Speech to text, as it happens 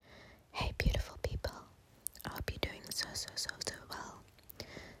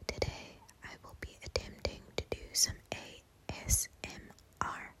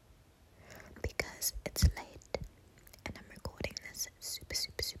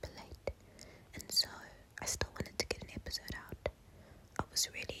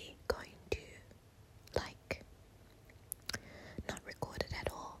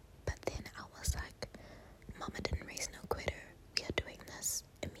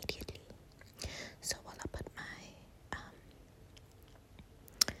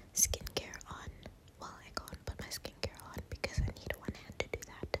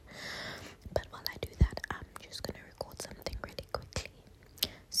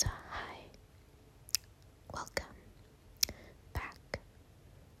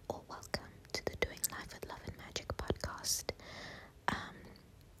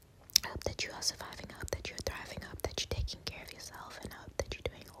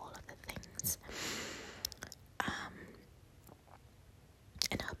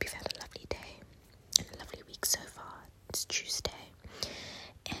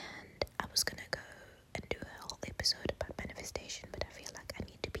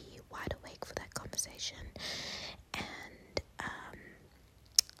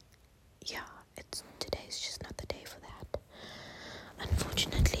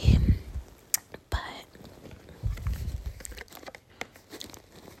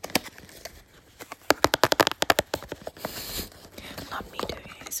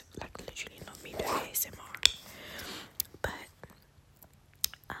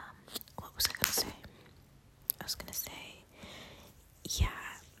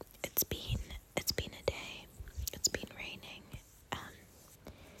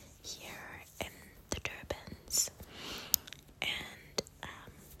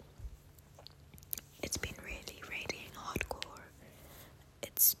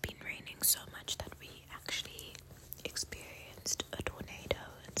so much that we actually experienced a tornado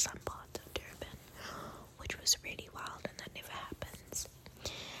in some parts of Durban, which was really wild, and that never happens.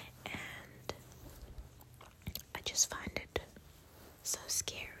 And I just find it so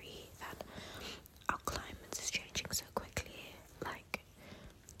scary that our climate is changing so quickly. Like,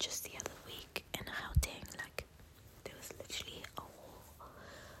 just the other week in Gauteng, like, there was literally a whole,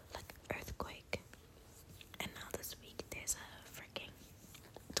 like, earthquake. And now this week, there's a freaking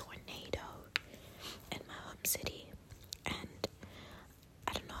tornado in my home city. And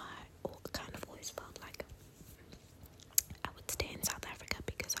I don't know, I kind of always felt like I would stay in South Africa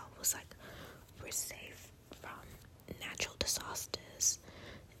because I was like, we're safe from natural disasters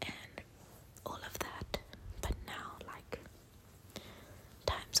and all of that. But now, like,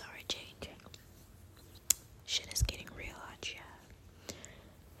 times are changing. Shit is getting real out here.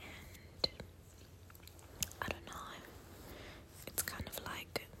 And I don't know, it's kind of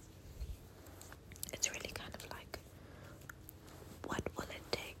like, it's really kind of like, what will it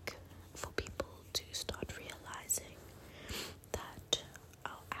take for people to start realizing that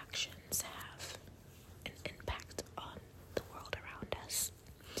our actions have an impact on the world around us?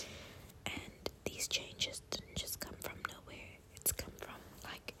 And these changes didn't just come from nowhere. It's come from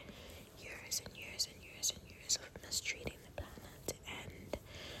like years and years and years and years of mistreating the planet and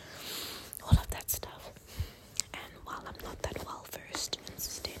all of that stuff. And while I'm not that well versed in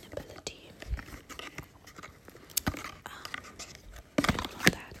sustainability and all of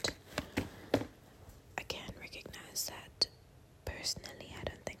that, I can recognize that personally I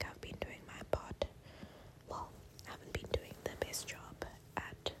don't think I've been doing my part. Well, I haven't been doing the best job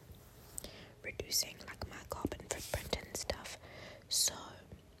at reducing like my carbon footprint and stuff. So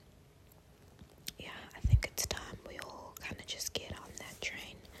yeah, I think it's time we all kind of just get on that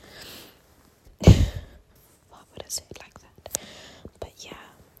train. Why would I say it like that? But yeah,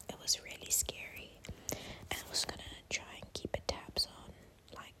 it was really scary, and I was gonna try and keep a tabs on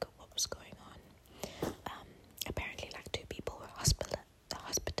like what was going on. Apparently like 2 people were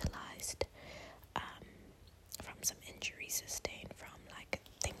hospitalized from some injuries sustained from like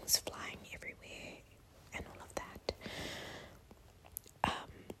things flying everywhere and all of that.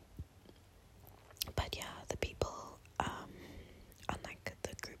 But yeah, the people on like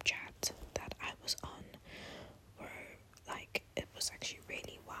the group chat that I was on were like, it was actually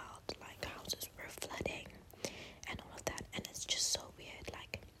really wild, like houses were flooding and all of that. And it's just so weird,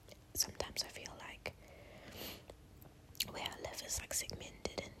 like sometimes I feel like where I live is like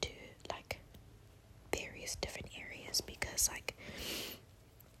segmented into like various different areas, because like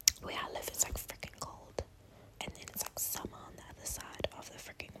where I live is like freaking cold, and then it's like summer on the other side of the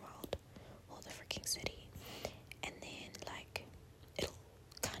freaking world or the freaking city, and then like it'll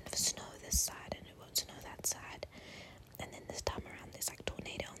kind of snow this side and it won't snow that side, and then this time around there's like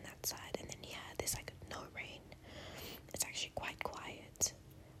tornado on that side, and then there's like no rain. It's actually quite quiet,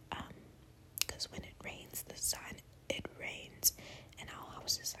 because when it rains this side it rains, and our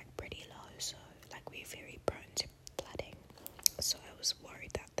house is like pretty low, so like we're very prone to flooding. So I was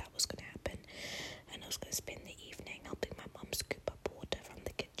worried that that was gonna happen, and I was gonna spend the evening helping my mum scoop up water from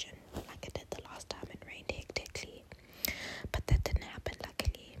the kitchen like I did the last time it rained hectically, but that didn't happen,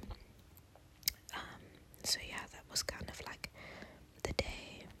 luckily. So yeah, that was kind of like the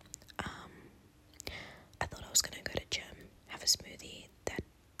day. I thought I was gonna go to gym, have a smoothie. That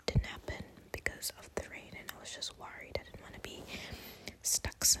didn't happen because of the rain, and I was just worried. I didn't want to be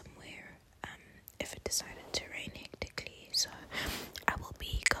stuck somewhere if it decided to rain hectically. So I will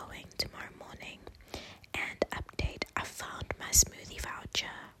be going tomorrow morning and update. I found my smoothie voucher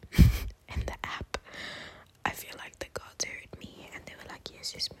in the app. I feel like the gods heard me and they were like,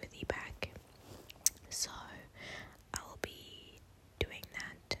 here's your smoothie back. So I will be doing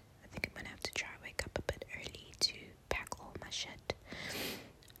that. I think I'm gonna have to try wake up a bit early to pack all my shit,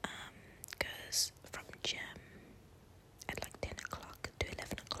 because from gym at like 10 o'clock to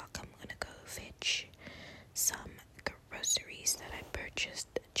 11 o'clock I'm gonna go fetch some groceries that I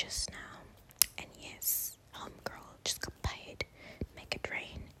purchased just now. And yes, homegirl just got paid. Make it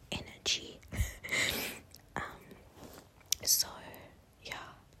rain energy. So yeah,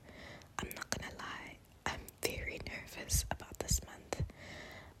 I'm not gonna lie, I'm very nervous about this month,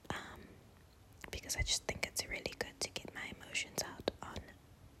 because I just think it's really good to get my emotions out on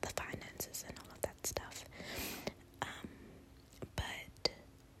the finances and all of that stuff. But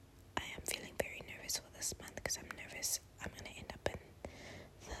I am feeling very nervous for this month because I'm nervous I'm gonna end up in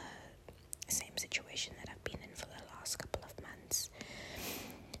the same situation that I've been in for the last couple of months,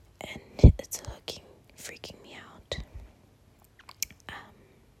 and it's freaking me out.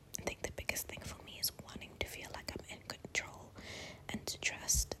 I think the biggest thing for me is wanting to feel like I'm in control and to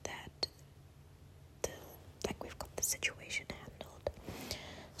trust that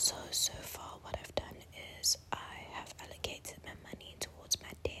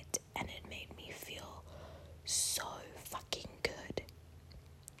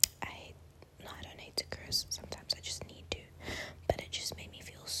because sometimes I just need to. But it just made me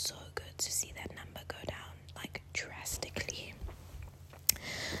feel so good to see that number go down, like, drastically.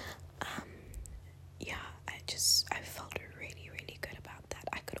 I felt really, really good about that.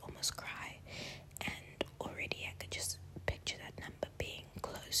 I could almost cry, and already I could just picture that number being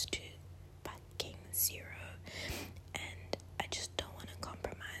close to fucking zero, and I just don't want to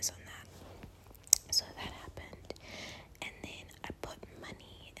compromise on that. So that happened, and then I put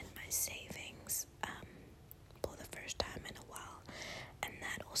money in my savings for the first time in a while, and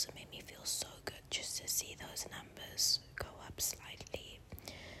that also made me feel so good just to see those numbers go up slightly.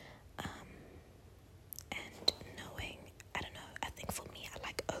 And knowing, I don't know, I think for me, I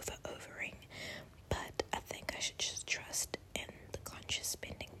like overing, but I think I should just trust in the conscious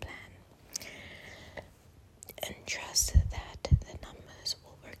spending plan and trust that the numbers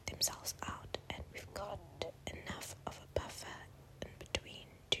will work themselves out, and we've got enough of a buffer in between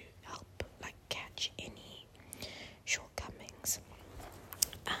to help, like, catch any shortcomings.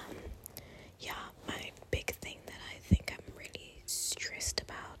 My big thing that I think I'm really stressed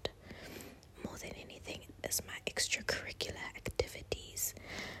about more than anything is my extracurricular activities.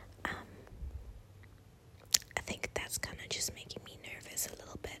 I think that's kind of just making me nervous a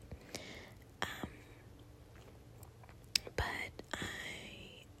little bit. But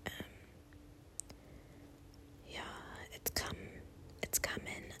it's come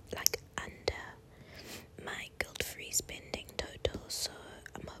in like under my guilt-free spending total, so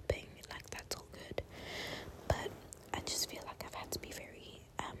I'm hoping like that's all good. But I just feel like I've had to be very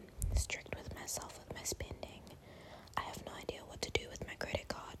strict with myself with my spending. I have no idea what to do with my credit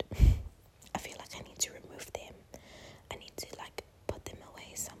card. I feel like I need to remove them. I need to like put them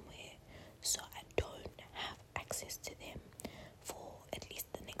away somewhere so I don't have access to them for at least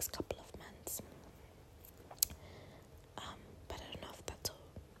the next couple of months. But I don't know if that's all.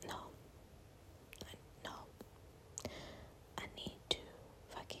 No. I need to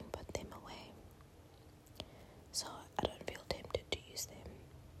fucking put them away so I don't feel tempted to use them.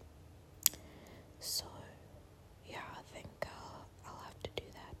 So yeah, I think I'll have to do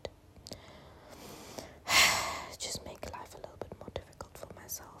that. Just make life a little bit more difficult for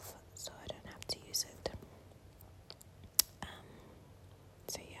myself so I don't have to use it.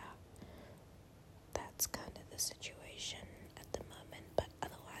 So yeah, that's kind of the situation at the moment, but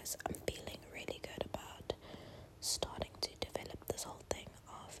otherwise I'm feeling really good about starting to develop this whole thing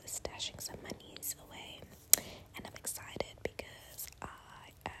of stashing some monies away, and I'm excited because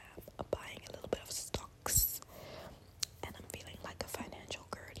I am buying a little bit of stocks, and I'm feeling like a financial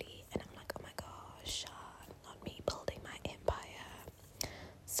girly, and I'm like, oh my gosh, not me building my empire.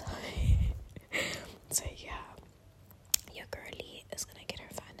 So yeah, your girly is gonna get her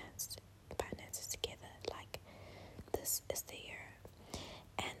finances together. Like, this is the year,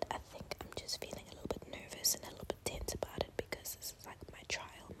 and I think I'm just feeling a little bit nervous and a little bit tense about it because this is like my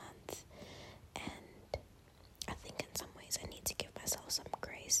trial month, and I think in some ways I need to give myself some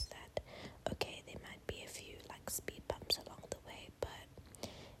grace that, okay, there might be a few like speed bumps along the way, but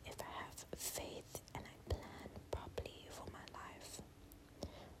if I have faith and I plan properly for my life,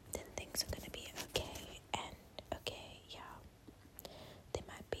 then things are gonna be okay. And okay, yeah, there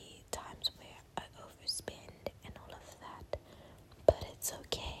might be times where I overspend and all of that, but it's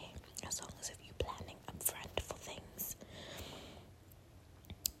okay as long as if you